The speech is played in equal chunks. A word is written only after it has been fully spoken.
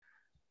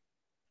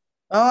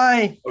All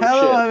right, Oh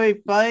hello shit.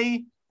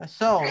 everybody.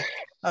 So,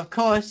 of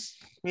course,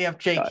 we have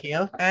Jake God.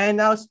 here, and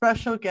our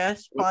special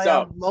guest, What's probably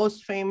our up?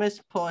 most famous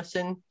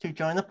person to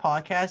join the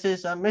podcast,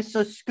 is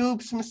Mr.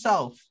 Scoops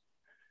himself.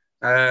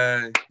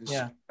 Uh,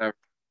 Yeah. how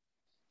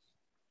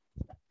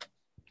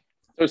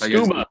So you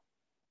guys Scuba,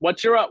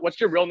 what's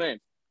your real name?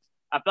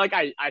 I feel like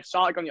I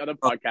saw like on the other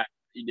doing? podcast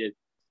you did.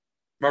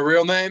 My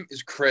real name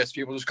is Chris.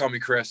 People just call me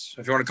Chris.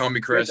 If you want to call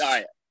me Chris, all Chris,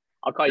 right.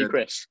 I'll call you good.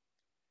 Chris.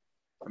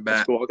 I'm That's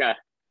back. cool. Okay.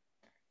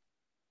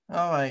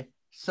 All right.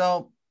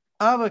 So,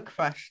 I have a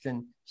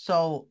question.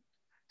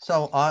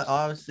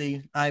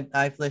 Obviously,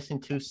 I've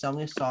listened to some of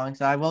your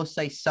songs. I will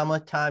say,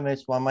 "Summertime"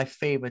 is one of my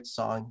favorite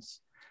songs.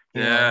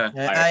 You know, Yeah.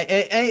 All right.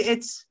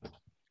 it's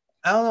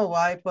I don't know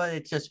why, but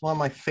it's just one of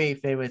my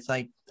favorites.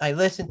 Like I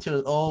listen to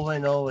it over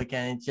and over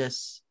again.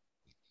 It's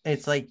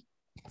like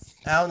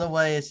I don't know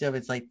what it is, if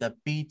it's like the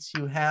beats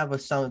you have or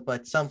something,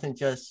 but something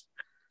just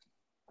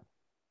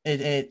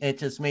it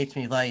just makes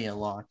me like it a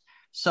lot.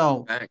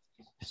 So Thanks.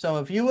 so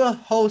if you were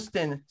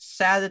hosting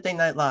Saturday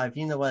Night Live,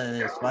 you know what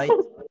it is, right?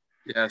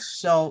 Yes.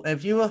 So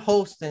if you were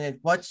hosting it,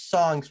 what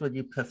songs would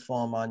you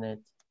perform on it?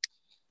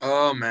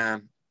 Oh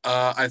man.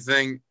 I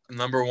think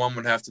number one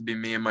would have to be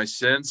Me and My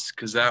Sins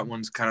because that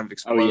one's kind of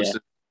Oh yeah.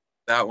 explosive.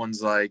 That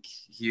one's like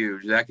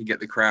huge. That could get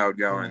the crowd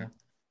Yeah. going.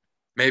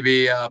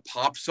 Maybe a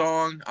pop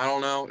song. I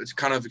don't know. It's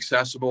kind of I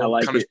accessible,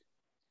 like kind of it.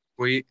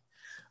 sweet.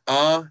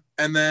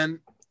 And then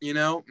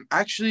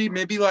actually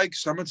maybe like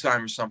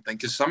Summertime or something,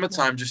 because Yeah.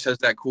 Summertime just has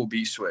that cool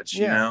beat switch,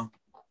 Yeah.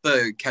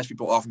 to catch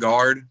people off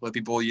guard, let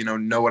people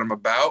know what I'm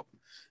about,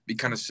 be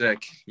kind of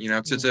sick,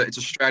 because Yeah. it's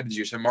a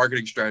strategy, it's a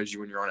marketing strategy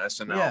when you're on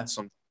SNL. Yeah.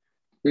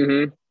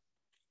 Mm-hmm.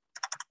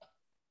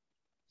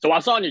 So I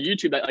saw on your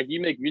YouTube that like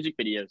you make music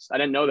videos. I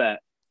didn't know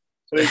that.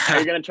 So are Yeah,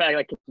 you gonna try to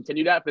like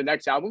continue that for the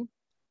next album?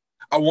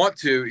 I want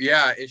to.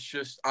 Yeah, it's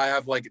just I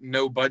have like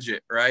no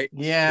budget, right?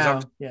 Because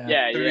I'm Yeah.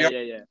 Yeah. Yeah, to yeah, be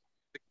yeah, yeah.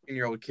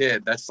 16-year-old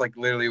kid. That's like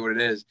literally what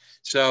it is.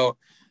 So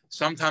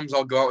sometimes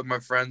I'll go out with my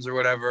friends or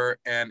whatever,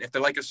 and if they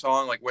like a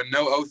song, like when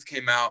No Oath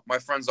came out, my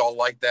friends all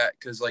liked that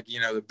because like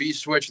the beat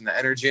switch and the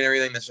energy and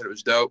everything. They said it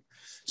was dope.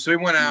 So we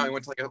went out and Mm.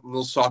 went to like a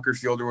little soccer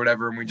field or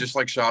whatever, and we just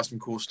like shot some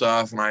cool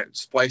stuff, and I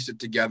spliced it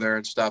together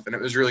and stuff, and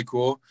it was really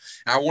cool.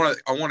 And I want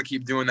to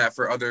keep doing that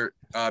for other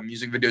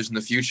music videos in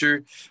the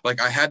future.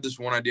 Like I had this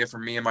one idea for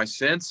Me and My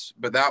Synths,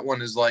 but that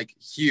one is like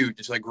huge.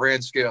 It's like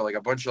grand scale, like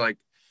a bunch of like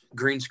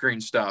green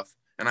screen stuff,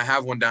 and I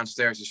have one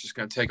downstairs. It's just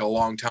going to take a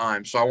long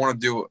time. So I want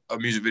to do a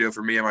music video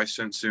for Me and My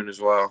Synth soon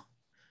as well.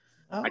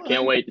 All I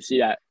can't right. wait to see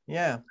that.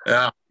 Yeah.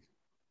 Yeah,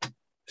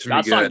 it's going to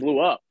That be song good. blew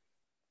up.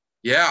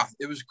 Yeah,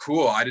 it was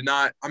cool. I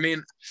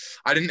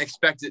didn't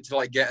expect it to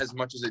like get as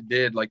much as it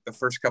did like the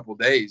first couple of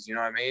days, you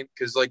know what I mean?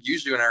 Because like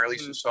usually when I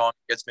release a Mm. song,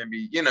 it gets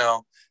maybe,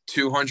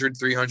 200,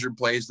 300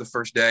 plays the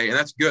first day. And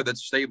that's good.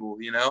 That's stable.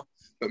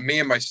 But Me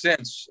and My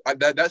Synths,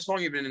 that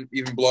song even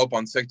blow up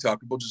on TikTok.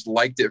 People just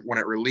liked it when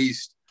it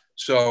released.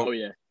 So Oh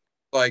yeah.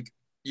 like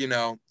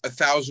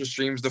 1,000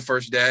 streams the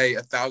first day,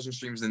 1,000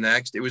 streams the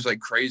next. It was like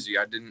crazy.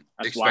 I didn't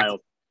That's expect.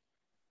 wild.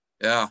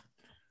 Yeah.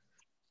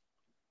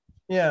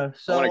 Yeah.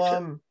 I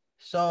want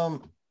So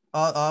to.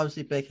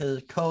 obviously because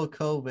of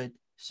COVID.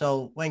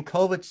 So when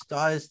COVID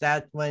started, is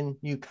that when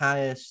you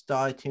kind of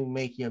started to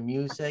make your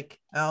music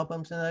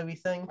albums and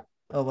everything?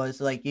 Or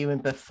was it like even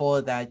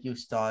before that you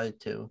started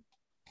to?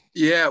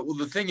 Yeah, well,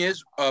 the thing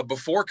is,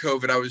 before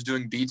COVID, I was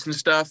doing beats and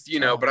stuff,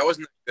 Oh, but I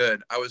wasn't that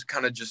good. I was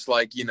kind of just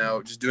like,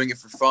 just doing it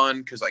for fun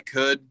because I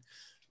could,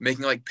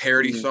 making like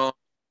parody Mm. songs,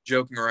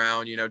 joking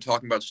around,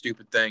 talking about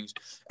stupid things.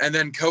 And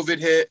then COVID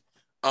hit.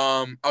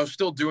 I was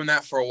still doing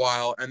that for a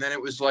while, and then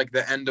it was like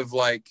the end of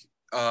like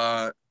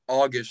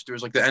August. It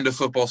was like the end of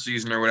football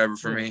season or whatever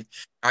for yeah. me.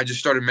 I just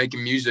started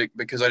making music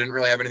because I didn't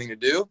really have anything to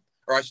do,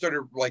 or I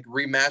started like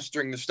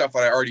remastering the stuff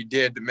that I already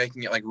did, but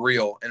making it like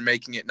real and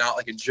making it not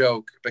like a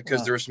joke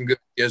because Oh, there were some good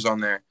ideas on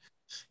there.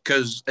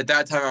 Because at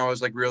that time I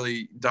was like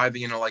really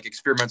diving into like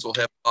experimental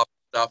hip hop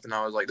stuff, and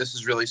I was like, this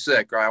is really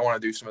sick, right? I want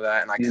to do some of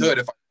that, and I Mm. could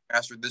if I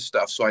mastered this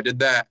stuff. So I did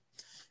that,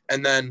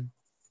 and then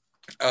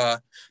uh,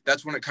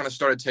 that's when it kind of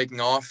started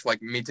taking off.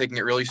 Like me taking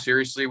it really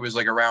seriously was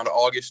like around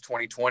August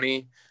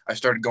 2020. I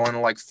started going to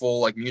like full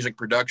like music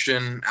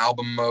production,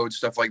 album mode,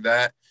 stuff like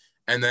that.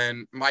 And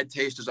then my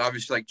taste has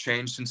obviously like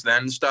changed since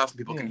then and stuff.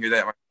 People can yeah. hear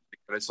that,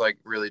 but it's like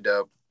really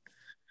dope.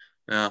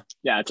 Yeah,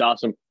 Yeah, it's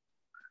awesome.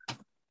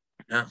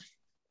 yeah,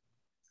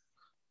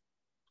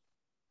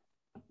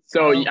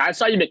 So Um, I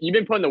saw you've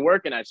been putting the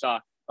work in. Like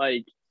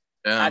I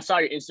yeah, saw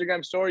your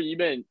Instagram story. You've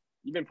been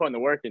putting the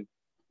work in.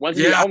 When's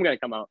the new yeah. album gonna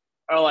come out?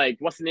 Or like,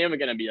 what's the name of it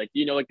gonna be? Like, do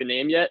you know like the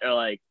name yet? Or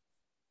like, do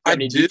you I have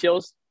any do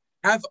details?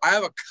 I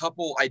have a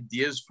couple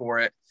ideas for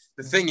it.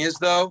 The thing is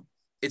though,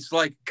 it's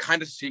like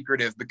kind of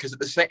secretive because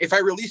if I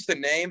release the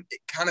name, it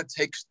kind of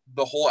takes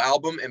the whole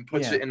album and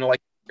puts yeah. it in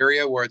like an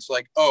area where it's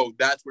like, oh,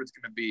 that's what it's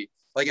gonna be.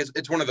 Like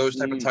it's one of those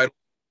type of Mm. titles.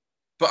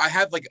 But I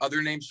have like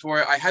other names for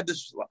it. I had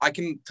this. I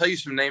can tell you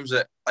some names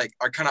that like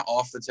are kind of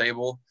off the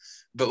table,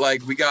 but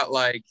like we got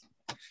like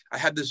I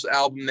had this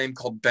album name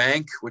called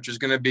Bank, which is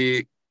gonna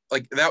be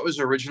like that was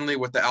originally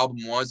what the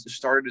album was. It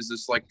started as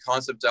this like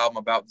concept album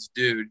about this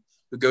dude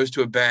who goes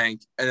to a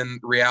bank and then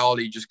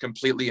reality just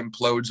completely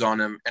implodes on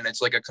him, and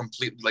it's like a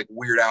completely like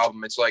weird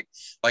album. It's like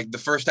the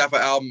first half of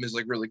the album is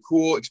like really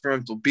cool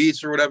experimental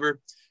beats or whatever,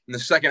 and the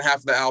second half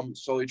of the album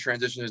slowly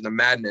transitions into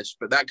madness.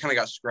 But that kind of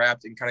got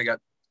scrapped and kind of got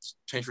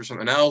changed for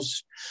something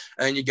else.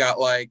 And you got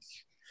like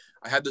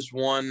I had this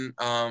one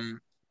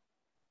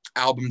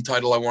album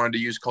title I wanted to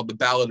use called The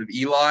Ballad of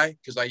Eli,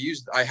 because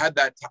I had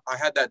that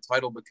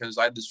title because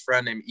I had this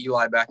friend named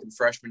Eli back in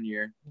freshman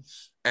year,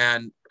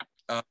 and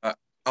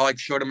I like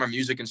showed him my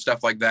music and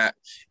stuff like that.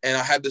 And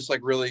I had this like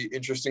really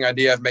interesting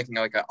idea of making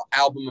like an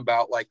album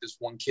about like this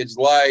one kid's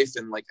life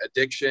and like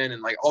addiction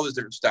and like all this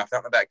different stuff.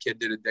 Not that that kid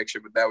did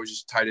addiction, but that was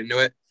just tied into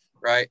it,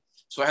 right?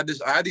 So I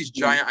had these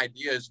giant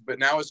ideas, but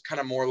now it's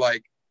kind of more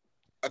like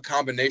a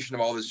combination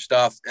of all this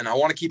stuff, and I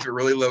want to keep it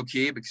really low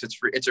key because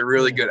it's a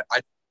really good.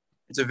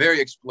 It's a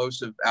very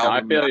explosive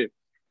album. No, I feel you.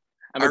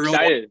 I'm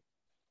excited.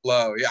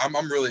 Low, yeah, I'm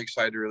really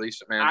excited to release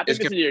it, man. I think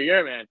this is your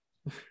year, man.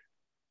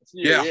 It's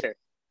your year.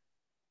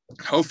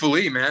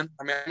 Hopefully, man.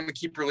 I mean, I'm gonna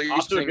keep releasing.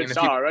 Off to a good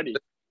start already.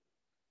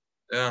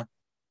 Yeah.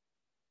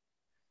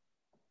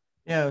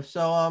 Yeah.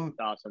 So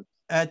awesome.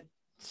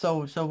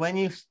 So when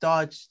you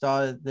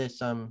started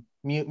this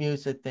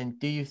music thing,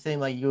 do you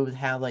think like you would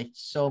have like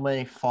so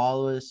many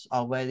followers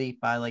already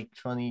by like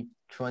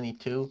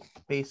 2022,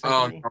 basically?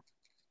 Oh, no.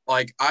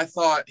 Like I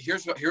thought, here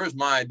was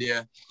my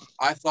idea.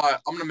 I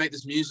thought I'm gonna make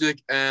this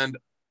music, and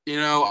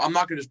I'm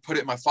not gonna just put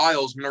it in my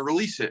files. I'm gonna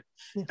release it,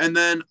 and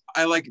then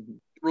I like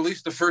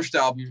released the first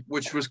album,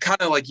 which was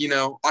kind of like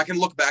I can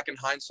look back in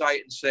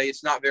hindsight and say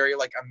it's not very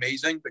like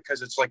amazing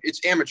because it's like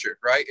it's amateur,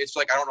 right? It's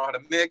like I don't know how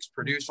to mix,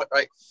 produce,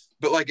 like,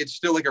 but like it's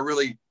still like a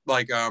really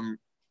like a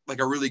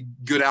really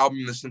good album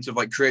in the sense of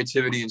like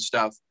creativity and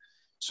stuff.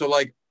 So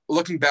like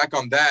looking back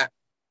on that.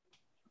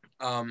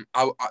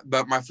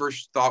 But my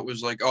first thought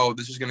was like, oh,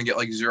 this is gonna get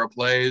like 0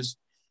 plays.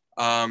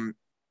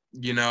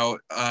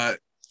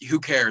 Who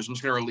cares? I'm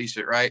just gonna release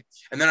it, right?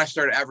 And then I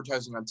started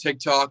advertising on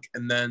TikTok,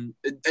 and then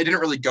it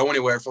didn't really go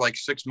anywhere for like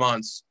 6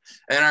 months.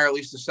 And then I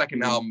released the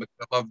second album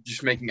because I love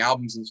just making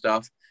albums and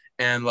stuff.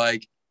 And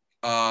like,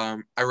 I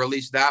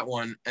released that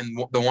one, and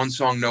the one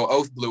song "No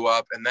Oath" blew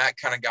up, and that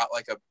kind of got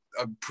like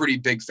a pretty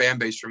big fan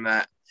base from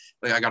that.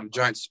 Like I got a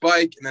giant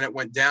spike, and then it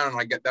went down,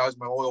 and that was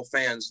my loyal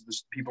fans,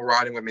 just people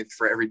riding with me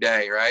for every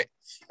day, right?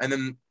 And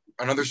then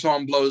another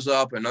song blows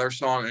up, another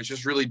song, and it's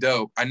just really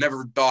dope. I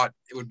never thought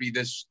it would be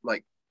this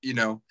like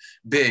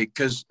big,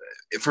 because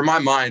for my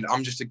mind,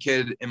 I'm just a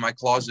kid in my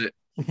closet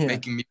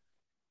making music,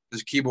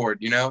 this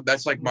keyboard.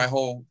 That's like my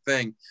whole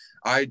thing.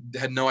 I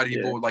had no idea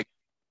people would like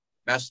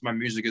mess with my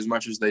music as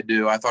much as they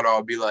do. I thought I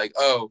would be like,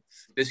 oh,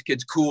 this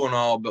kid's cool and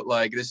all, but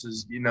like this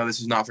is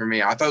not for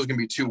me. I thought it was gonna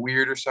be too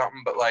weird or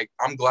something, but like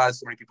I'm glad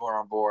so many people are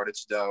on board.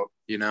 It's dope.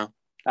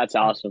 That's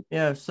awesome.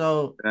 Yeah.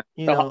 So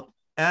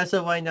as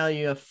of right now,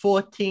 you have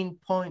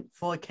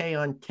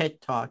 14.4K on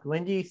TikTok.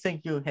 When do you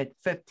think you'll hit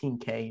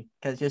 15K?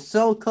 Because you're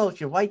so close.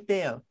 You're right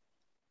there.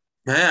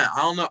 Man,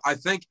 I don't know. I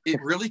think it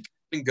really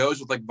goes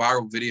with like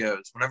viral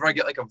videos. Whenever I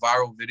get like a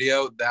viral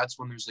video, that's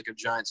when there's like a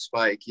giant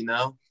spike.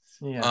 Yeah.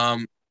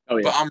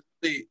 But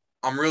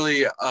I'm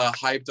really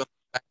hyped on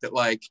the fact that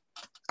like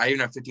I even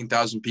have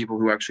 15,000 people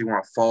who actually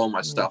want to follow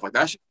my stuff. Like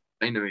that's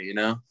insane to me.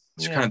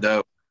 It's kind of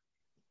dope.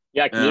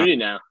 Yeah, community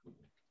now.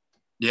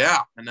 Yeah,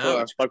 I know.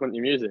 It's fucking with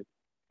your music.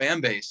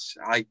 Fan base.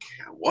 Like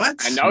what?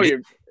 I know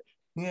you're.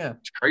 Yeah.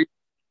 It's crazy.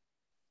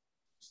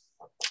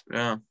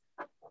 Yeah.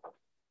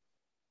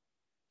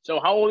 So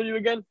how old are you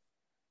again?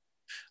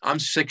 I'm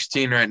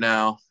 16 right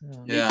now.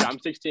 Yeah. I'm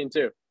 16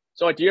 too.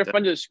 So like, do your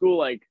friends at school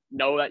like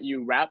know that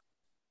you rap?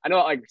 I know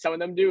like some of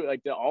them do.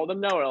 Like, do all of them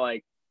know, or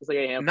like it's like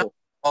a handful? No,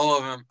 all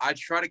of them. I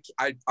try to.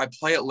 I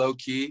play it low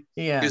key.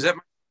 Yeah. Because at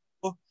my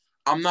school,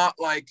 I'm not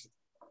like.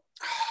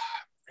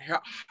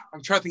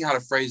 I'm trying to think how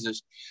to phrase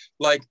this.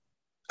 Like,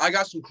 I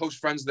got some close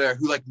friends there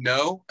who like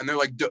know, and they're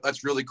like,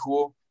 "That's really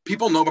cool."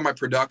 People know about my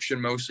production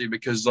mostly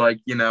because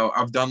like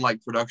I've done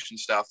like production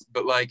stuff,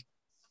 but like.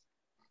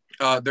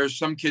 There's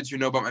some kids who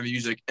know about my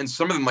music, and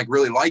some of them like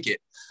really like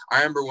it. I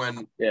remember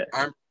when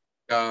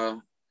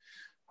the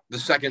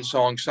second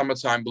song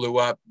 "Summertime" blew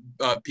up.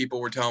 People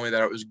were telling me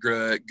that it was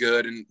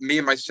good, and me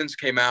and my Sins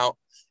came out,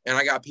 and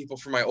I got people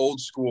from my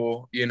old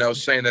school,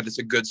 saying that it's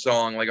a good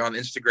song, like on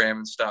Instagram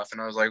and stuff. And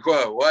I was like,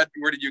 "Whoa, what?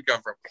 Where did you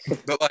come from?"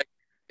 But like,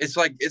 it's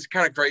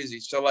kind of crazy.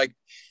 So like,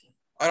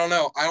 I don't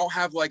know. I don't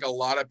have like a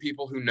lot of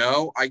people who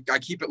know. I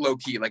keep it low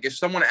key. Like if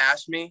someone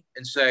asks me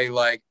and say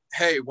like,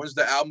 "Hey, when's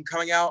the album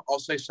coming out?" I'll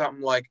say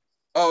something like,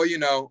 "Oh,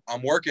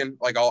 I'm working.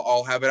 Like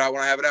I'll have it out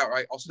when I have it out,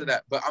 right?" I'll say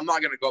that, but I'm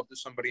not gonna go up to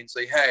somebody and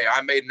say, "Hey,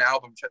 I made an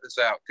album. Check this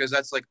out," because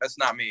that's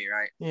not me,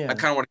 right? Yeah. I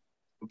kind of want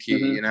to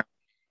key,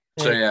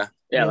 So yeah.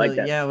 Yeah, I like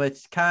that. Yeah,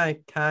 it's kind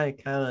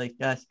of like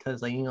us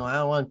because like I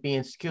don't want to be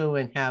in school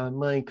and have a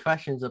million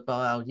questions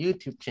about our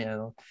YouTube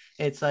channel.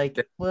 It's like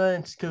we're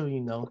in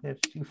school, If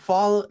you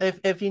follow,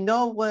 if you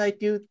know what I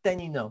do,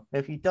 then you know.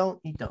 If you don't,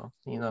 you don't.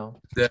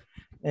 Yeah.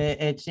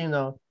 It's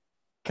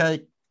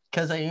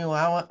because I don't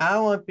want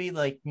to be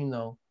like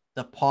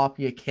the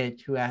popular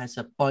kid who has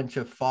a bunch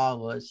of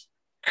followers.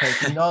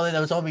 Because you know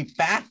there was only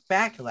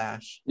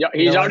backlash. Yeah,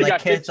 You he's know, already like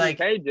got kids 15K,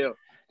 like dude.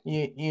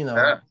 you know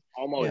Yeah.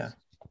 Almost.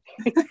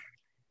 yeah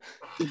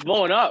He's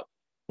blowing up.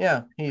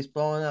 yeah he's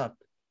blowing up.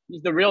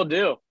 He's the real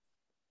deal.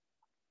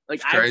 Like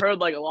It's I've crazy. heard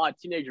like a lot of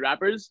teenage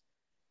rappers,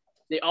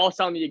 they all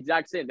sound the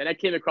exact same. Then I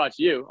came across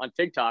you on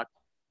TikTok,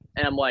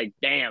 and I'm like,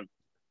 damn,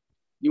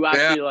 you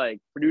actually like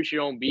produce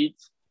your own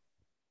beats.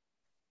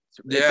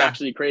 It's Yeah.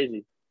 actually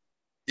crazy.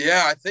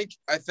 Yeah,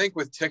 I think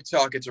with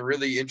TikTok it's a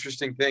really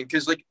interesting thing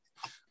because like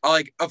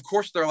of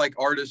course they're like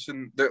artists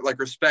and they're like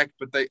respect,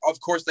 but they of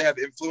course they have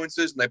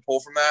influences and they pull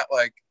from that.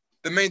 Like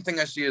the main thing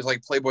I see is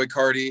like Playboy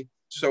Cardi,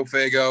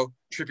 Sofago,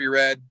 Trippie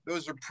Redd.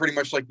 Those are pretty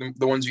much like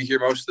the ones you hear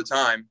most of the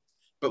time.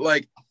 But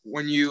like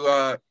when you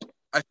I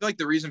feel like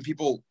the reason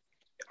people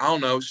I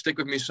don't know stick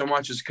with me so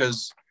much is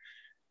because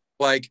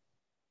like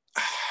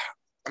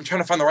I'm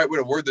trying to find the right way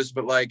to word this,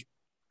 but like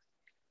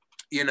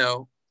you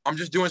know I'm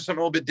just doing something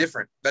a little bit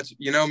different. That's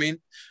you know what I mean.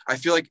 I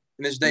feel like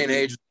in this day and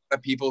age,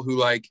 people who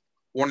like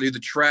want to do the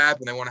trap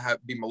and they want to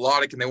have be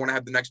melodic and they want to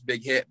have the next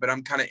big hit, but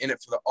I'm kind of in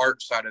it for the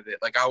art side of it.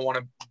 Like I want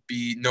to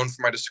be known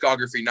for my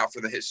discography, not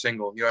for the hit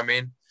single. You know what I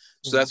mean?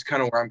 So that's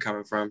kind of where I'm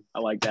coming from. I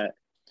like that.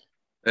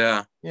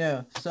 Yeah.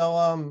 Yeah.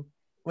 So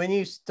when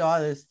you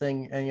start this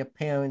thing and your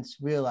parents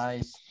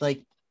realize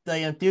like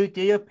do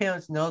your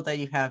parents know that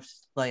you have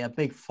like a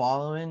big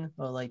following,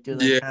 or like do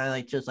they Yeah. kind of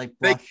like just like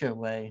brush it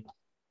away?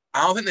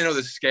 I don't think they know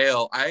the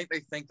scale. I think they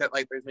think that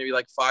like there's maybe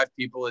like 5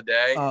 people a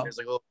day. Oh. There's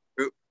like a little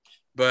group,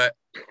 but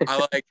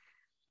I like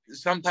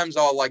sometimes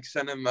I'll like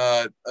send them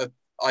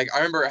like I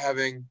remember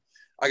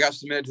I got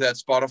submitted to that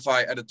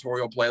Spotify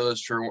editorial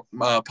playlist for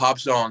pop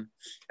song,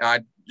 and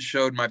I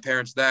showed my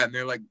parents that, and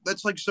they're like,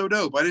 "That's like so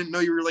dope. I didn't know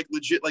you were like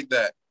legit like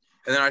that."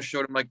 And then I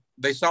showed them like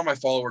they saw my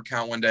follower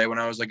count one day when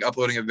I was like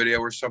uploading a video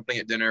or something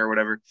at dinner or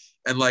whatever,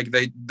 and like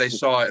they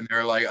saw it and they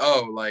were like,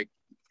 "Oh, like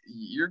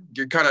you're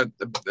kind of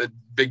a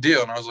big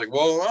deal." And I was like,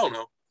 "Well, I don't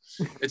know."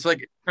 It's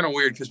like kind of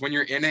weird because when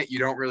you're in it, you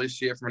don't really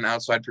see it from an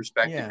outside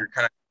perspective. Yeah. You're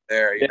kind of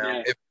there, you know.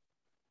 Yeah. It's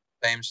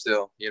same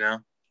still, you know.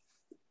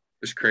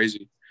 It's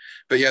crazy.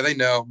 But yeah, they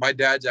know. My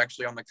dad's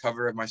actually on the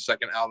cover of my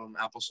second album,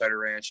 Apple Cider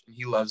Ranch, and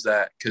he loves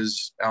that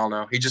because I don't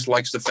know. He just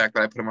likes the fact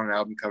that I put him on an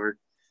album cover.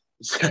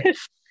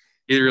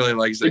 He really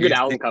likes It's a it. good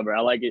album cover.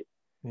 I like it.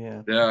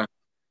 Yeah. Yeah.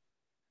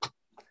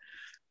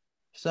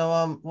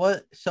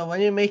 So so when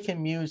you're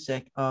making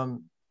music,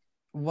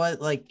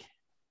 what like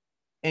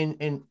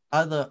in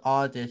other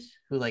artists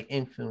who like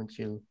influence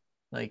you,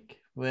 like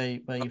where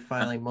you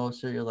find like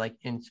most of your like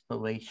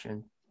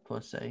inspiration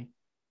per se?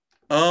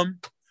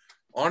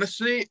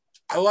 Honestly,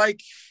 I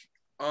like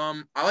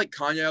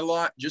Kanye a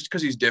lot just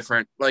because he's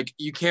different. Like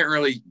you can't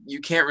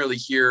really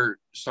hear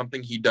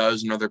something he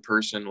does another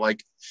person.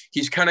 Like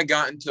he's kind of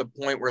gotten to a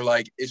point where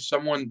like if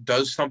someone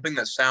does something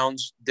that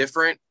sounds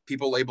different,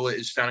 people label it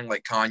as sounding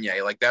like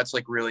Kanye. Like that's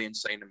like really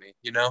insane to me,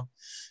 you know?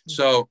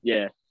 So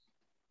Yeah.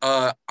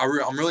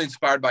 I'm really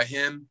inspired by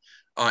him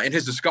and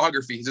his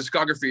discography. His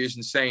discography is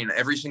insane.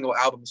 Every single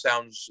album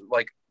sounds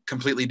like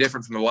completely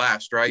different from the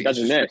last, right? He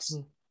doesn't miss.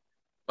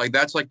 Like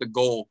that's like the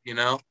goal, you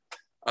know?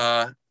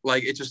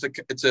 Like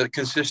it's a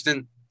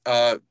consistent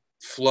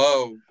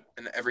flow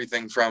and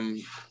everything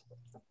from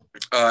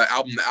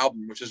album to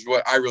album, which is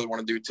what I really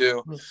want to do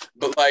too.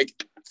 But like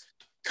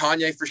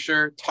Kanye for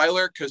sure,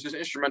 Tyler, because his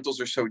instrumentals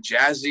are so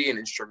jazzy and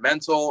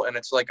instrumental, and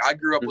it's like I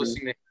grew up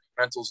listening to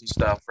instrumentals and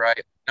stuff,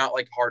 right? Not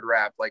like hard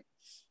rap, like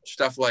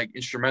stuff like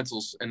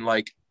instrumentals, and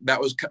like that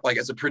was like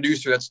as a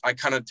producer, that's I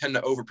kind of tend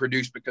to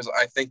overproduce because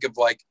I think of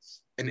like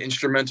an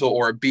instrumental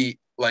or a beat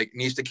like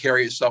needs to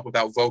carry itself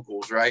without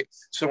vocals, right?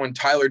 So when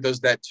Tyler does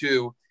that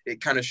too,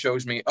 it kind of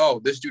shows me, oh,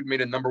 this dude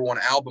made a #1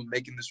 album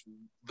making this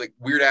like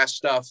weird ass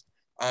stuff.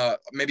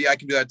 Maybe I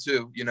can do that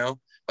too, you know?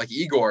 Like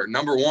Igor,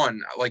 #1,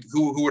 like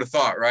who would have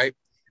thought, right?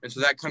 And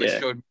so that kind of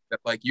showed me that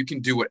like you can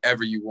do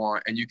whatever you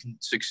want and you can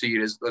succeed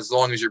as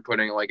long as you're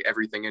putting like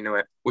everything into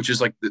it, which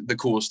is like the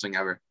coolest thing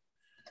ever.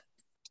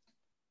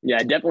 Yeah,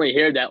 I definitely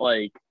hear that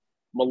like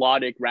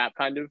melodic rap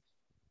kind of.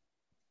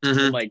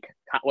 Mm-hmm. Like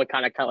what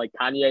kind of like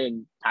Kanye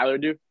and Tyler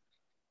do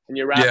in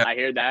your rap. Yeah. I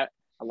hear that.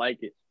 I like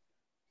it.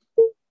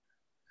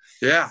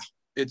 Yeah,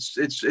 it's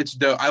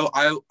dope.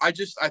 I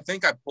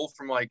think I pull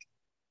from like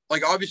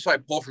obviously I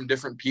pull from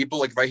different people.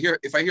 Like if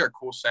I hear a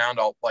cool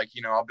sound, I'll like,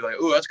 you know, I'll be like,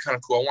 oh, that's kind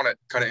of cool. I want to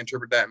kind of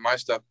interpret that in my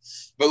stuff.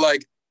 But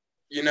like,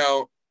 you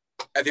know,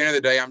 at the end of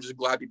the day, I'm just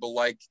glad people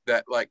like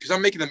that, like, because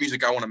I'm making the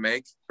music I want to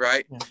make,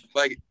 right? Yeah.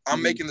 Like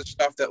I'm making the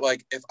stuff that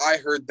like if I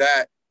heard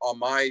that on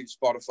my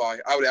Spotify,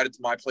 I would add it to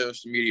my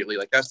playlist immediately.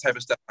 Like that's the type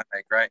of stuff I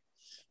make, right?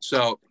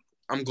 So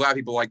I'm glad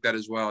people like that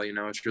as well. You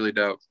know, it's really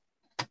dope.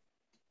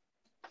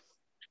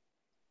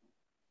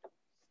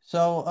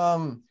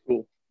 So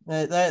cool.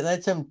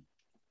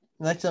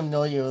 Let them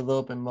know you a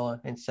little bit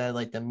more instead of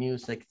like the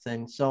music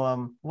thing.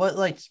 So what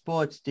like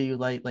sports do you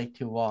like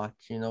to watch?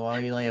 You know,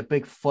 are you like a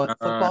big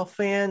football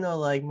fan or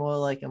like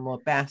a more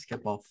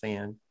basketball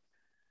fan?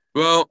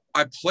 Well,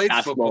 I played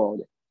football.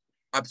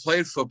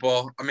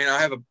 I mean, I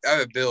have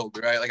a build,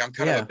 right? Like I'm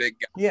kind of a big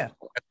guy. Yeah.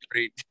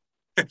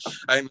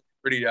 I'm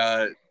pretty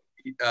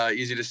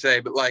easy to say,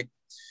 but like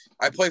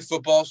I play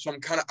football, so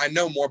I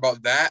know more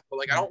about that, but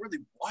like I don't really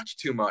watch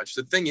too much.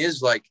 The thing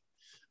is, like,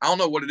 I don't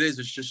know what it is.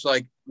 It's just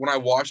like when I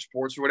watch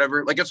sports or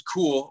whatever, like it's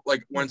cool.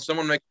 Like when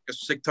someone makes a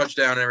sick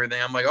touchdown and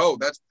everything, I'm like, oh,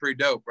 that's pretty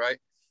dope, right?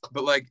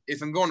 But like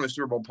if I'm going to a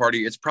Super Bowl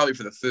party, it's probably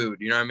for the food.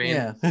 You know what I mean?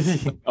 Yeah.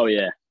 Oh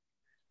yeah.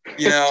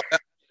 You know,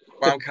 that's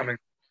why I'm coming.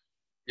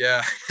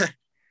 Yeah.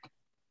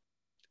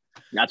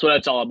 That's what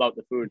it's all about,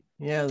 the food.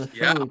 Yeah, the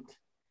Yeah. food.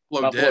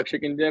 Buffalo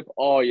chicken dip.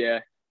 Oh yeah.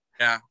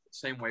 Yeah,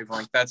 same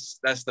wavelength. That's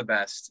the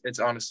best. It's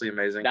honestly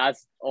amazing. I'm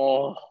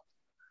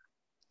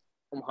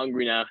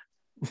hungry now.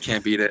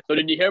 Can't beat it. So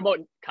did you hear about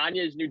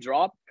Kanye's new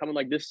drop coming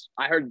like this?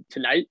 I heard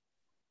tonight.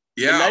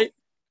 Yeah. Midnight?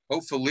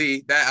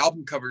 Hopefully. That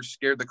album cover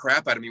scared the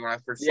crap out of me when I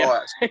first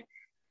saw it.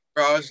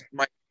 Bro,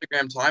 my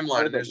Instagram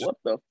timeline was what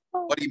the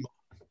fuck? bloody.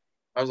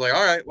 I was like,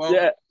 all right, well,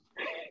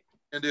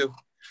 gonna do.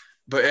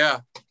 But yeah,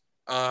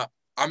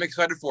 I'm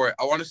excited for it.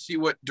 I want to see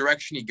what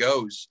direction he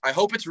goes. I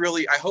hope it's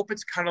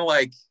kind of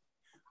like,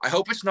 I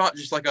hope it's not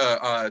just like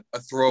a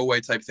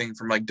throwaway type thing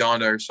from like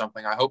Donda or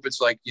something. I hope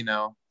it's like, you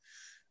know,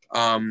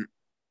 I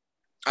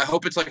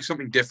hope it's like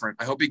something different.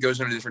 I hope he goes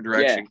in a different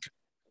direction. Yeah.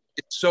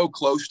 It's so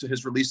close to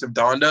his release of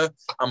Donda.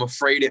 I'm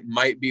afraid it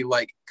might be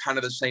like kind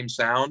of the same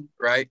sound,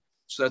 right?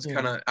 So that's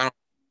kind of,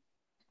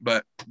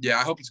 but yeah,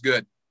 I hope it's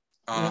good.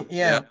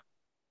 Yeah.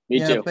 Me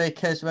too.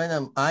 Because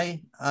when I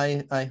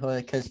heard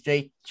it, because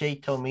Jay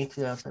told me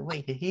to, I was like,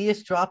 wait, did he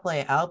just drop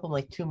like an album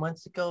like 2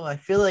 months ago? I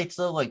feel like it's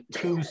a little like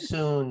too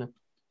soon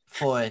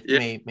for it,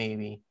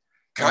 maybe.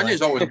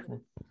 Kanye's always,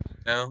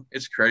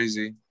 it's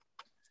crazy.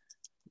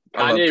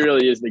 Kanye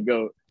really is the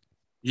GOAT.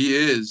 He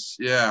is,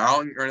 yeah. I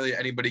don't really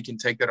anybody can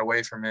take that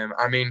away from him.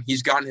 I mean,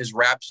 he's gotten his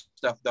rap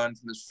stuff done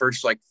from his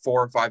first like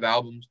 4 or 5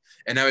 albums,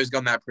 and now he's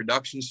gotten that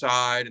production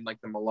side and like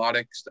the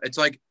melodic. It's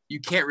like you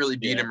can't really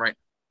beat him right now.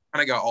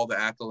 Kind of got all the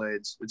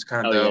accolades. It's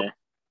kind of dope.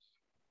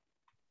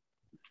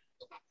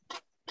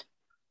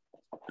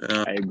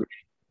 Yeah. I agree.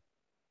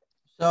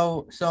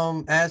 So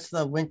as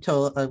the Winter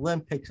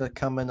Olympics are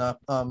coming up,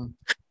 you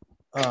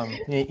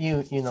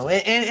know,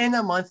 in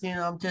a month, you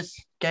know, I'm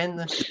just getting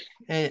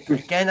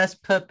us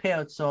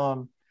prepared.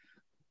 So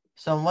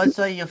what's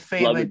your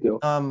favorite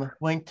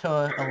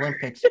Winter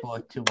Olympic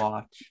sport to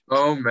watch?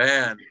 Oh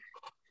man,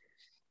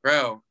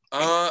 bro.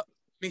 Let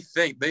me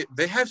think.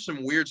 They have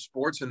some weird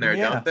sports in there,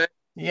 don't they?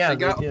 Yeah,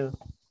 they do.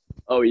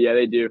 Oh yeah,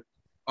 they do.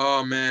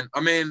 Oh man, I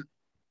mean,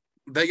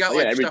 they got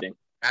like everything.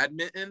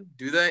 Badminton?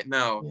 Do they?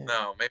 No,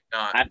 maybe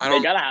not.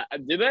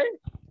 Do they?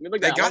 Let me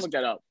look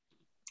that up.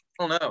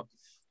 I don't know.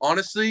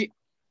 Honestly,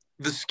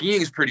 the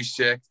skiing is pretty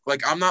sick.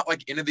 Like, I'm not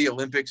like into the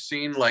Olympic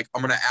scene. Like, I'm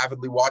gonna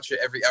avidly watch it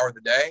every hour of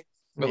the day.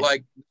 But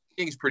like,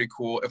 skiing is pretty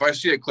cool. If I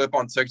see a clip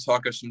on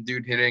TikTok of some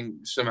dude hitting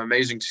some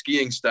amazing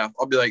skiing stuff,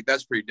 I'll be like,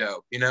 that's pretty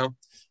dope. You know,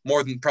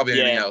 more than probably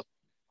anything else.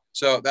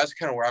 So that's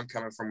kind of where I'm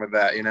coming from with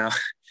that. You know.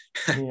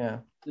 Yeah.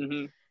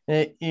 Mm-hmm.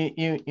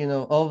 You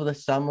know, over the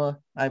summer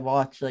I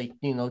watch like,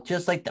 you know,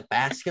 just like the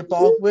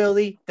basketball.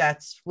 Really,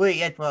 that's what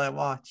I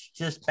watch.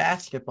 Just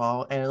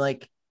basketball, and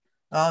like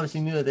I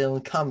obviously knew they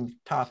would come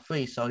top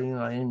 3, so you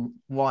know I didn't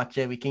watch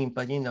every game.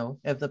 But you know,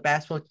 if the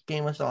basketball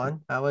game was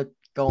on, I would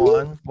go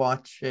on,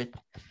 watch it,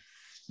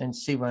 and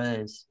see what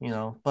it is. You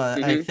know,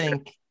 but I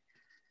think,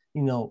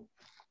 you know,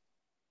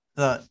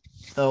 the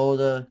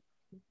older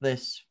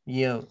this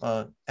year,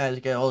 as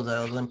you get older,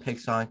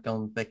 Olympics aren't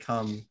going to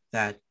become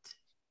that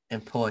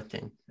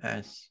important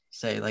as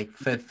say like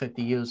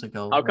 50 years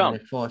ago when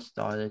it first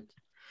started.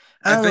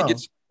 I think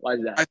it's why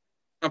is that?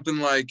 Something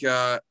like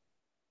I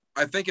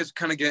think it's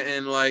kind of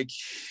getting like,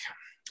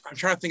 I'm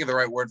trying to think of the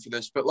right word for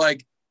this, but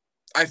like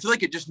I feel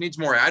like it just needs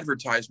more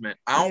advertisement.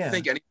 I don't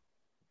think anyone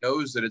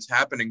knows that it's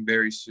happening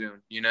very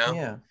soon, you know?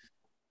 Yeah.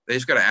 They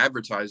just got to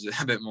advertise it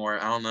a bit more.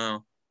 I don't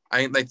know.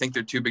 They think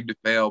they're too big to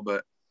fail,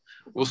 but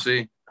we'll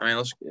see. I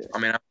mean,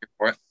 I'm here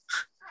for it.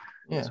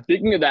 Yeah.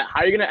 Speaking of that,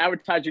 how are you gonna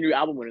advertise your new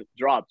album when it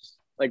drops?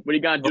 Like, what are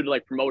you gonna do to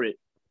like promote it?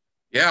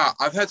 Yeah,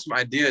 I've had some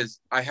ideas.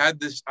 I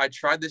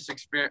tried this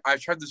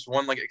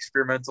one like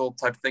experimental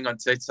type thing on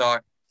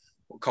TikTok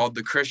called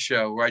The Chris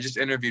Show, where I just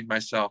interviewed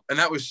myself, and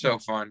that was so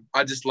fun.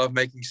 I just love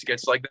making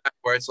skits like that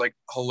where it's like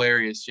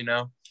hilarious, you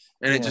know,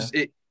 and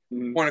it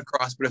went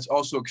across, but it's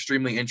also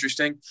extremely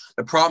interesting.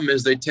 The problem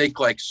is they take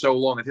like so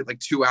long. They take like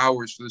 2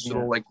 hours for this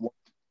little like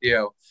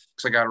video.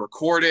 Because I got to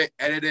record it,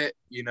 edit it,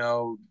 you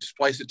know,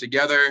 splice it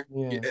together,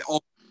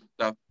 all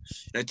stuff,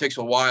 and it takes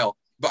a while.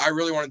 But I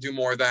really want to do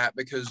more of that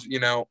because, you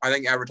know, I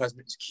think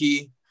advertisement is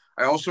key.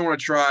 I also want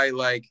to try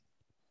like,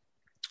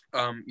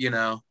 you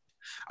know,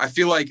 I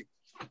feel like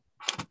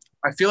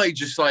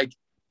just like,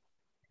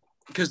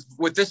 because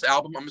with this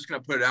album, I'm just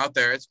going to put it out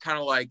there. It's kind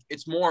of like,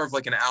 it's more of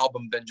like an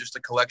album than just a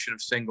collection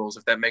of singles,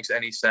 if that makes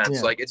any sense.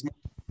 Yeah. Like it's more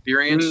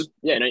experience.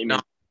 Yeah, I know what you mean.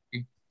 Not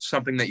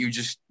something that you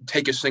just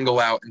take a single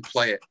out and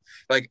play it.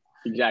 Like,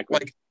 exactly.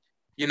 Like,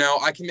 you know,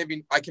 I can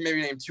maybe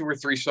name 2 or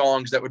 3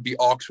 songs that would be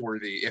aux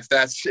worthy if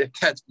that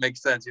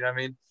makes sense. You know what I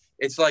mean?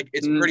 It's like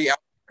it's pretty out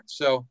there.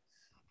 So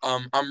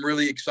I'm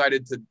really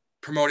excited to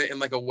promote it in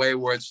like a way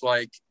where it's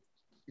like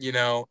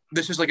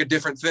this is like a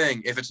different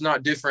thing. If it's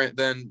not different,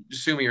 then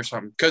sue me or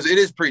something. Because it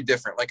is pretty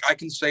different. Like I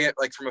can say it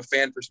like from a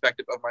fan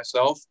perspective of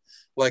myself.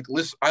 Like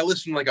I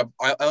listen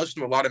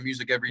to a lot of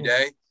music every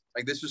day.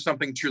 Like this is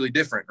something truly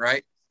different,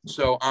 right?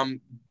 So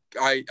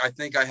I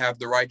think I have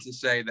the right to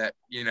say that,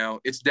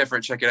 it's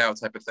different. Check it out,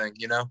 type of thing.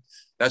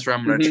 That's where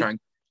I'm gonna try.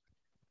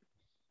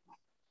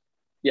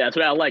 Yeah, that's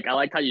what I like. I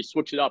like how you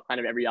switch it up kind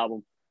of every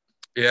album.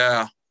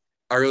 Yeah,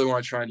 I really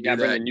want to try and do that.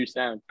 Bring a new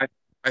sound.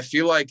 I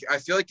feel like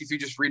if you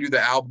just redo the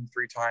album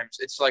 3 times,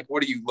 it's like,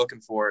 what are you looking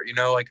for?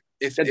 Like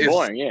if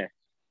boring, yeah.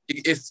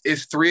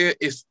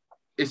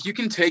 If you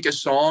can take a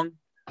song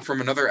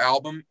from another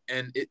album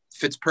and it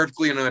fits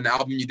perfectly in an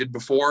album you did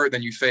before,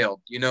 then you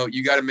failed.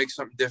 You got to make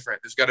something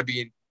different. There's got to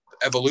be an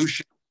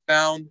evolution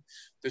sound.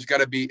 There's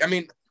got to be. I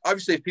mean,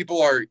 obviously, if people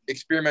are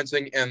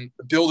experimenting and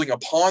building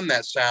upon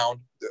that sound,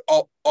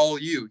 all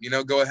you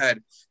go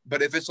ahead.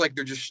 But if it's like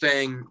they're just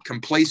staying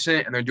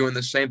complacent and they're doing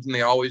the same thing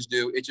they always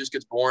do, it just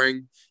gets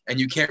boring. And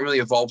you can't really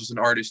evolve as an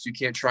artist. You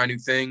can't try new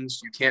things.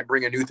 You can't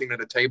bring a new thing to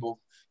the table.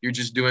 You're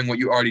just doing what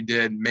you already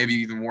did, maybe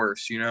even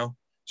worse.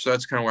 So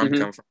that's kind of where I'm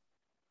coming from.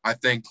 I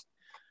think.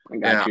 I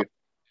got you.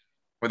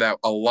 Without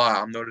a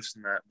lot, I'm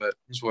noticing that, but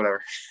it's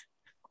whatever.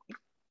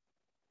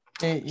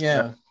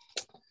 Yeah.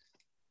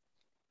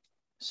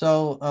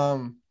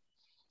 So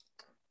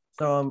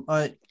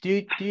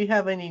do you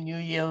have any New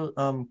Year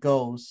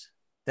goals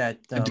that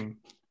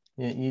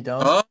you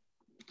don't?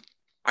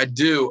 I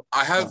do.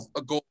 I have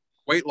a goal,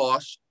 weight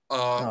loss,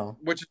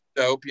 which is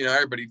dope.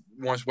 Everybody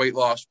wants weight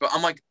loss, but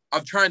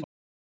I'm trying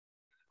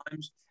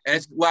times, and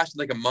it's lasted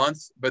like a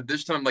month, but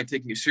this time I'm like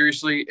taking it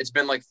seriously. It's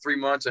been like 3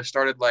 months. I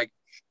started like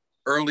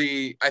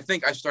I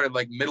think I started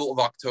like middle of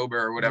October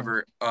or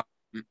whatever.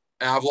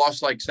 And I've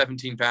lost like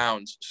 17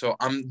 pounds. So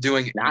I'm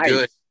doing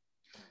good.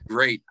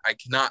 Great. I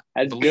cannot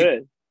believe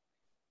good.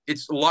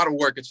 It's a lot of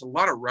work. It's a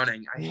lot of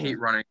running. I hate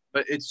running,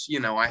 but it's,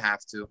 I have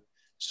to.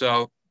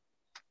 So,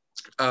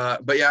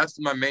 but yeah, that's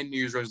my main New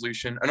Year's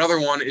resolution. Another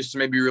one is to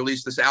maybe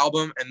release this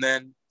album and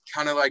then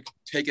kind of like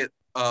take it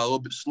a little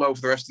bit slow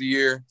for the rest of the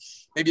year.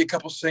 Maybe a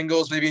couple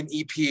singles, maybe an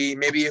EP.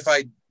 Maybe if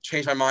I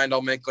change my mind,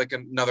 I'll make like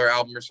another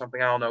album or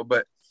something. I don't know.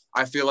 But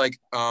I feel like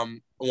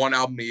one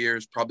album a year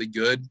is probably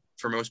good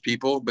for most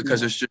people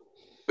because it's just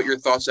put your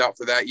thoughts out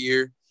for that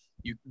year.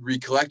 You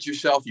recollect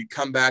yourself, you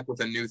come back with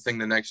a new thing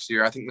the next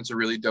year. I think that's a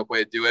really dope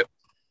way to do it.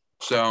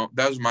 So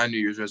that was my New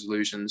Year's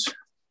resolutions.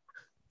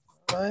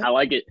 I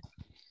like it.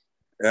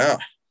 Yeah.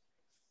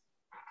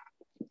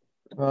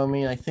 Well, I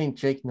mean, I think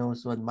Jake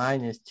knows what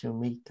mine is, to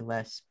make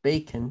less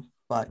bacon,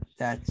 but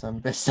that's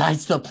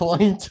besides the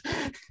point.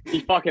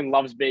 He fucking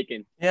loves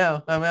bacon. Yeah,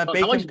 I mean,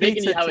 how much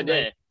bacon do you have a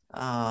day?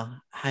 I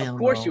don't know. Of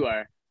course you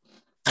are.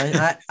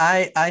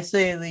 I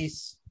say at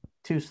least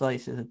 2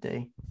 slices a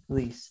day, at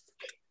least.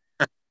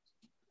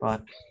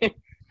 But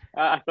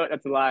I thought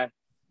that's a lie.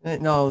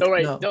 No.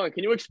 Dylan,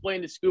 can you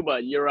explain to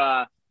Scuba your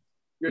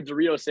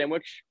Dorito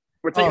sandwich?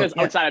 We're taking this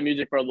outside of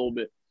music for a little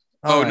bit.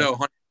 Oh, no,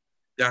 honey,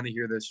 down to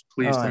hear this,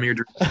 please. Let me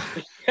hear.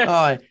 All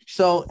right.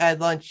 So at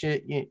lunch,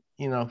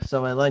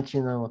 so at lunch,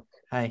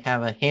 I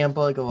have a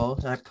hamburger roll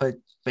and I put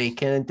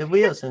bacon and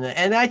Doritos in it,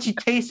 and it actually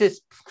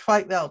tastes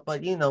quite well.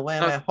 But when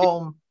I'm at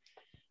home,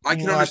 I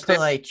put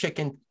like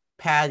chicken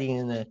patty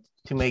in it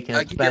to make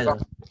it better.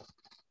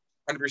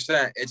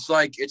 100%.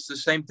 It's the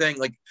same thing.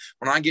 Like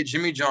when I get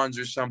Jimmy John's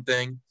or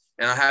something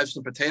and I have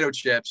some potato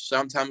chips,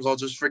 sometimes I'll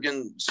just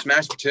freaking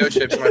smash potato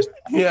chips.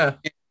 Yeah.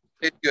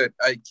 It's good.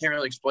 I can't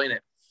really explain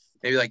it.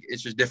 Maybe like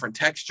it's just different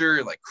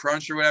texture, like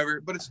crunch or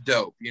whatever, but it's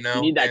dope, You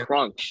need that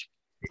crunch.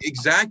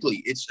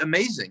 Exactly. It's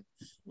amazing.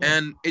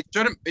 And it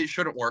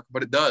shouldn't work,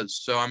 but it does.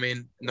 So I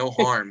mean, no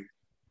harm.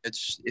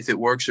 If it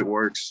works, it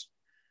works.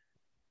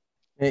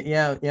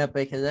 Yeah,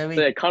 because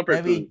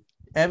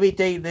every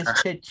day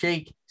this kid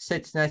Jake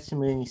sits next to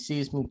me and he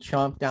sees me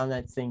chomp down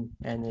that thing,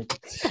 and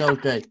it's so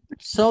good.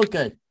 So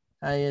good.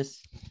 I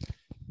just,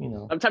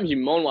 Sometimes you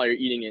moan while you're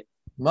eating it.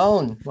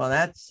 Moan? Well,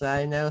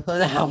 I never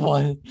heard that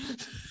one.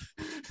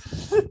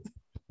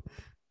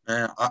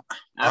 Man,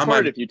 I've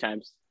heard it a few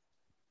times.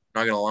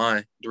 Not gonna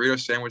lie. Dorito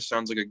sandwich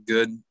sounds like a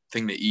good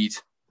thing to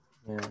eat.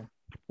 Yeah.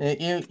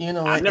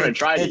 I've never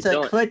tried it. It's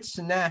a quick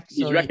snack.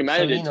 He's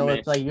recommended it to me.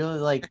 It's like you're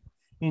like,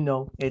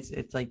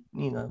 it's like,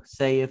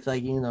 say if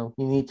like, you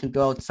need to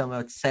go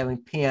somewhere at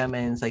 7 p.m.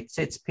 and it's like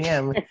 6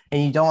 p.m.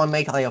 and you don't want to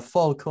make like a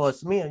full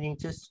course meal, you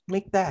just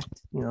make that,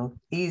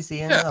 easy.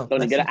 Yeah. So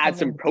you gotta add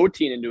some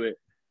protein into it.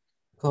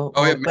 Cool.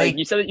 Oh, yeah, like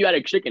you said that you had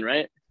a chicken,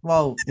 right?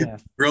 Well, yeah.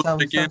 Grilled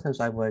chicken. Sometimes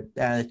I would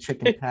add a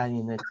chicken patty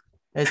in it.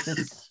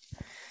 It's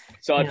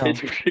so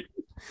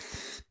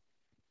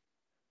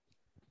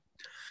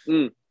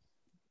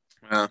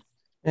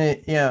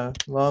Yeah.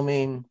 Well, I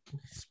mean,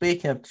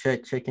 speaking of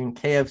chicken,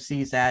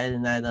 KFC's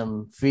added that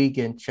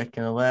vegan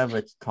chicken or whatever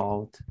it's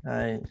called.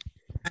 We're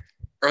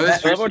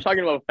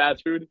talking about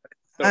fast food.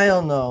 So, I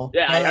don't know.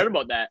 Yeah, I heard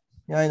about that.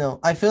 Yeah, I know.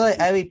 I feel like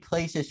every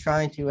place is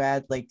trying to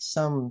add like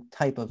some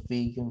type of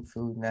vegan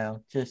food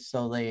now, just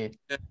so they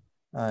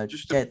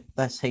get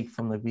less hate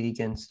from the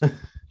vegans.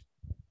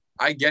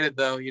 I get it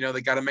though.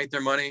 They got to make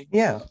their money.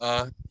 Yeah.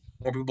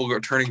 More people are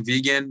turning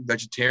vegan,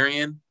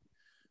 vegetarian.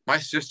 My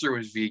sister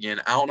was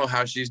vegan. I don't know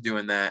how she's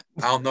doing that.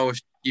 I don't know if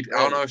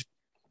she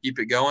keep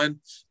it going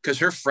because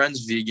her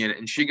friend's vegan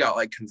and she got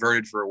like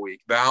converted for a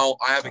week. But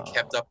I haven't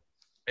kept up.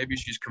 Maybe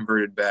she's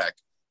converted back.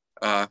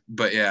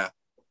 But yeah,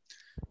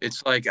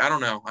 it's like I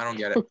don't know. I don't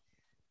get it.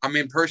 I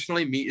mean,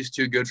 personally, meat is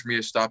too good for me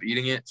to stop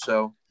eating it.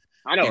 So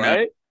I know,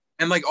 right?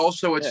 And like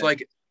also, it's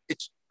like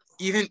it's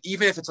even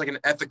if it's like an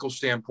ethical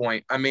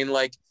standpoint. I mean,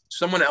 like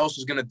someone else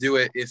is gonna do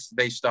it if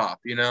they stop.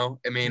 I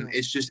mean,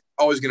 it's just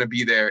always gonna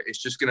be there. It's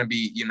just gonna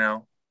be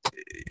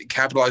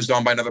capitalized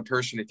on by another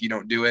person if you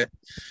don't do it.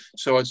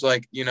 So it's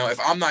like if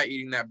I'm not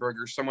eating that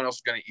burger, someone else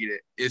is gonna eat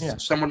it.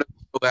 If someone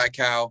doesn't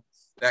kill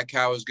that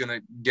cow is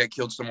gonna get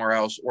killed somewhere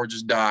else or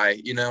just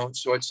die.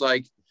 So it's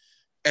like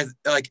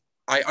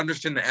I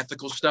understand the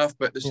ethical stuff,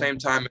 but at the same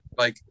time,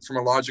 like from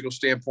a logical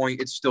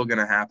standpoint, it's still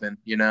gonna happen.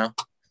 You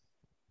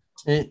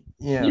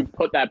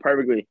put that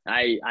perfectly.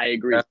 I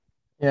agree.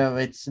 Yeah,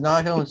 it's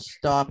not gonna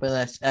stop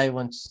unless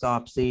everyone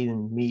stops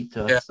eating meat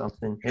or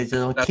something.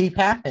 It'll keep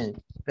happening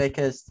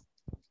because.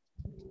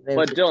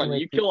 But Dylan,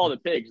 you kill all the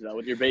pigs though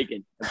with your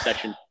bacon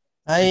obsession.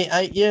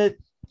 Yeah,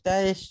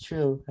 that is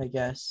true. I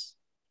guess.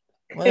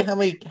 I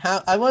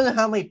wonder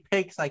how many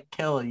pigs I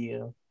kill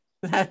you.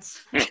 That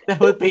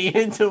would be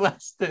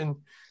interesting.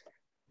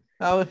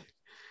 How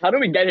do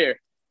we get here?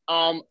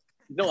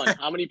 Dylan,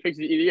 how many pigs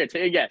did you eat a year?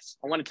 Take a guess.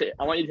 I want you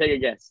to take a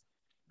guess.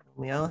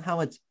 I don't know how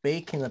much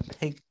bacon a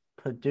pig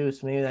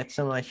produce. Maybe that's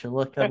something I should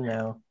look up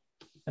now.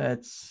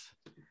 Look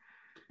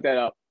that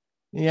up.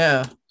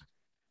 Yeah.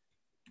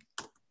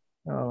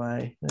 All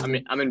right.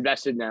 I'm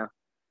invested now.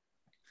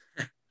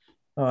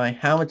 All right.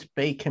 How much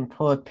bacon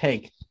per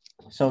pig?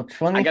 So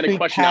 23 I got a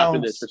question pounds.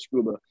 after this for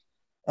Scuba.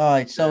 All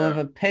right. So if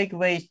a pig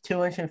weighs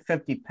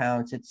 250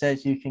 pounds, it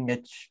says you can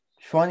get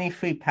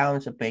 23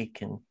 pounds of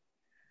bacon.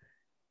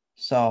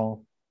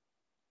 So,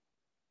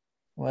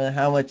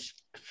 how much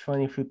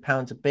 23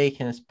 pounds of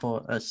bacon is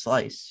per a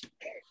slice?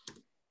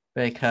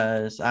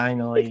 Because I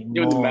know doing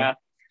the math.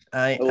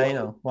 I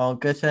know. Well,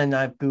 good thing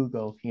I have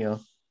Google.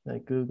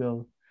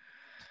 Google.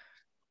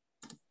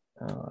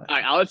 All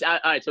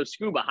right. So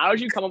Scuba, how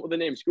did you come up with the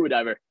name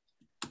Scubadiver?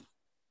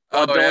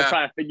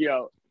 Trying to figure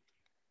out.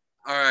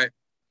 All right.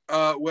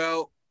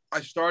 Well,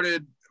 I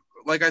started,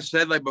 like I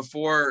said, like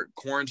before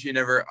quarantine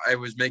ever, I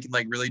was making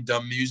like really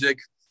dumb music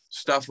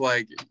stuff,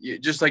 like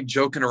just like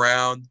joking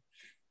around,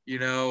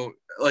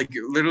 like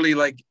literally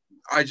like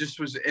I just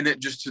was in it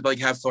just to like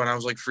have fun. I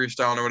was like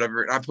freestyling or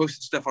whatever. And I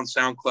posted stuff on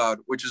SoundCloud,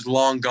 which is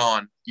long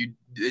gone.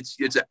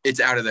 It's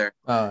out of there.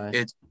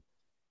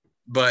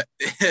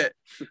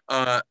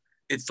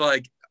 It's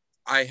like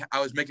I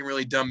was making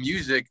really dumb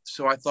music.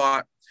 So I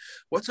thought,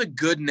 what's a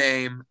good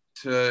name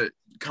to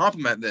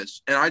compliment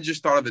this? And I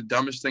just thought of the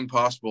dumbest thing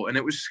possible. And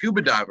it was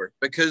Scubadiver,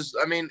 because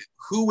I mean,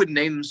 who would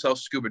name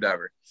themselves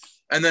Scubadiver?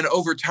 And then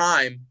over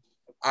time,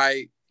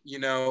 it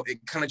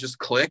kind of just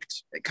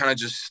clicked. It kind of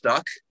just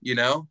stuck,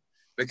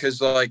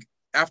 because like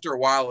after a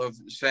while of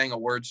saying a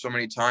word so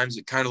many times,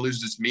 it kind of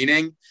loses its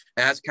meaning.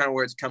 And that's kind of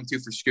where it's come to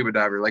for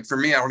Scubadiver. Like for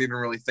me, I don't even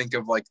really think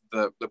of like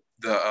the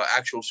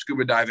actual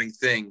scuba diving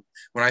thing.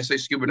 When I say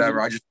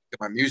Scubadiver, I just think of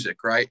my music,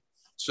 right?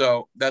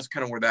 So that's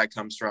kind of where that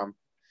comes from.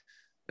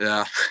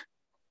 Yeah.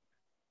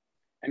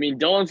 I mean,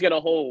 Dylan's got a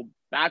whole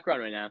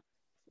background right now.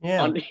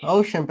 Yeah,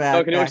 ocean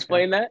background. So can you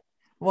explain that?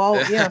 Well,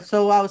 yeah.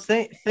 So I was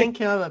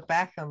thinking of a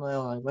background.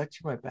 Like, what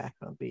should my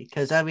background be?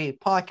 Because every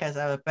podcast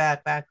I have a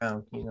bad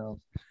background,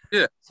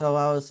 Yeah. So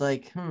I was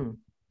like,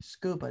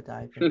 scuba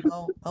diving,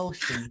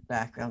 ocean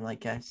background, I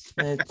guess.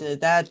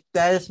 That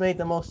has made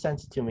the most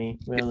sense to me,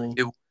 really.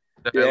 It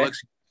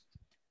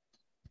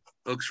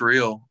looks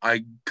real.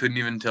 I couldn't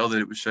even tell that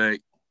it was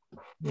fake.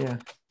 Yeah.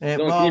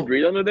 Can you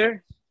breathe under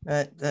there?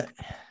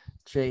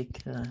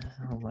 Jake.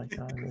 Oh my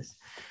God.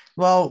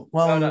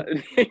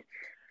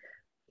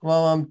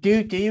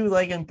 Do you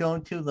like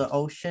going to the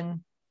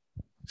ocean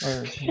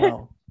or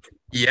no?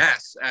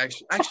 Yes,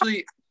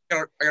 actually, I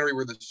gotta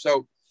reword this.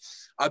 So,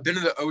 I've been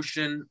to the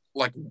ocean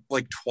like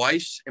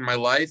twice in my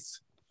life.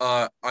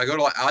 I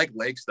like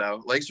lakes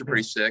though. Lakes are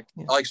pretty sick.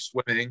 Yeah. I like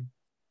swimming.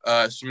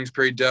 Swimming's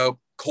pretty dope.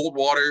 Cold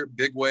water,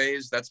 big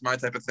waves. That's my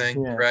type of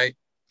thing, right?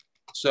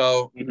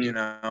 So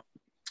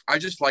I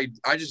do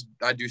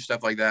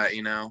stuff like that.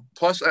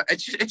 Plus,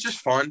 it's just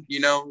fun.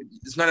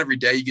 It's not every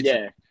day you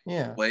get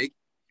to lake.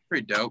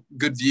 Pretty dope.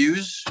 Good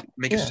views.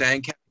 Make a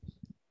sand castle.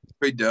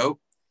 Pretty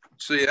dope.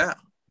 So yeah.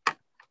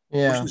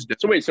 Yeah.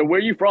 So wait. So where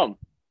are you from?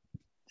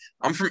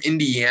 I'm from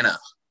Indiana.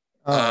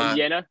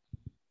 Indiana.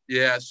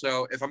 Yeah.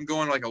 So if I'm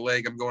going to like a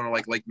lake, I'm going to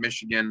like Lake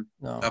Michigan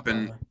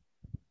and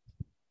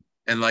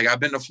like I've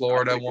been to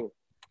Florida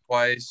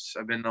twice.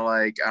 I've been to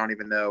like I don't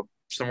even know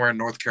somewhere in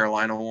North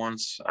Carolina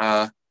once.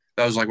 That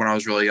was like when I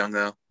was really young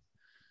though.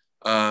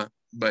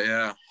 But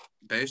yeah,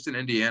 based in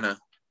Indiana.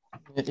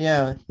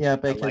 Yeah,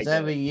 because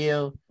every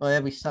year or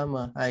every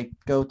summer I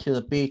go to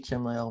the beach.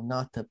 I'm like, oh,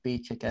 not the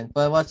beach again.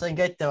 But once I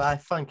get there, I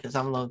have fun because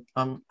I'm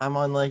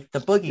on like the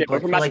boogie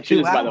board for like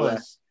 2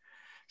 hours.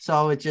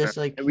 So it's just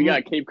like and we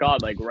got Cape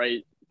Cod like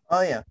right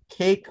Oh yeah,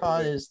 Cape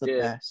Cod is the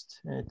Yeah. best.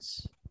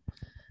 It's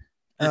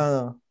I don't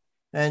know.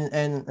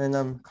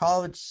 And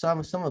college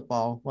summer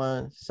ball,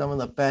 some of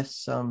the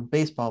best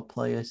baseball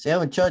players.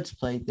 Aaron Judge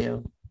played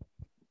there.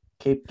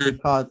 Cape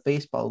Cod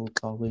Baseball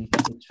League.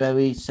 It's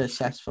very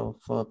successful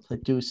for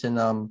producing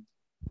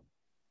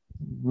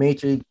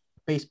Major League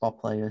Baseball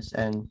players,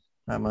 and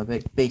I'm a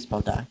big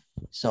baseball guy.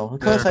 So of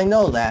course I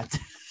know that.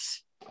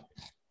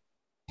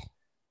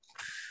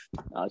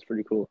 That's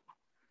pretty cool.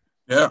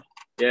 Yeah.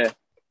 Yeah.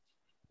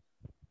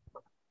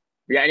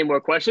 You got any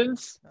more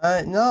questions?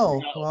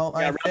 No. Well,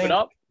 I wrap think it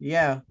up.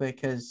 yeah,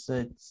 because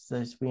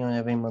we don't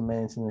have any more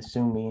minutes in the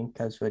Zoom meeting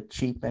because we're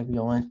cheap.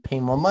 Everyone pay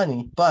more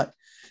money. But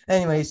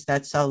anyways,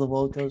 that's how the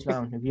world goes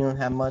round. If you don't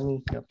have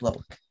money, you're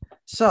broke.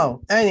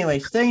 So,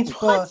 anyways, thanks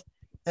for.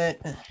 Are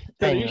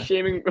Anyway. you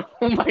shaming?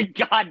 Oh my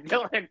God,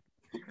 Dylan.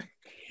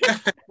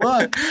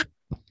 What?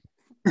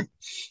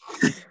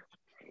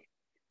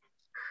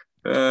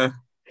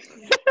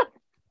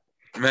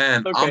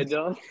 Man. Okay,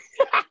 Dylan.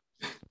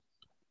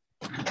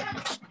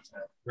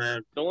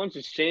 Man. Dylan's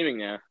just shaming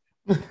now.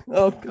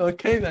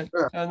 Okay then.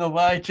 I don't know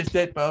why I just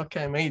did, but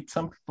okay, I made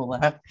some people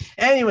laugh.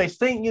 Anyways,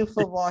 thank you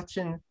for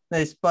watching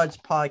this Buds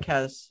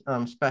podcast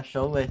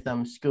special with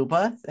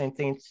Scuba, and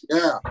thanks.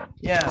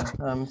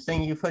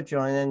 Thank you for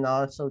joining, and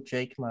also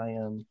Jake, my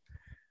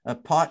a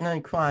partner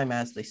in crime,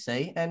 as they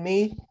say, and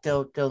me,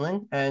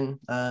 Dylan, and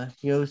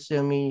you'll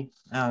see me,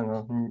 I don't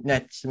know,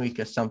 next week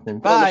or something.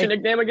 Bye. What's your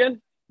nickname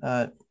again?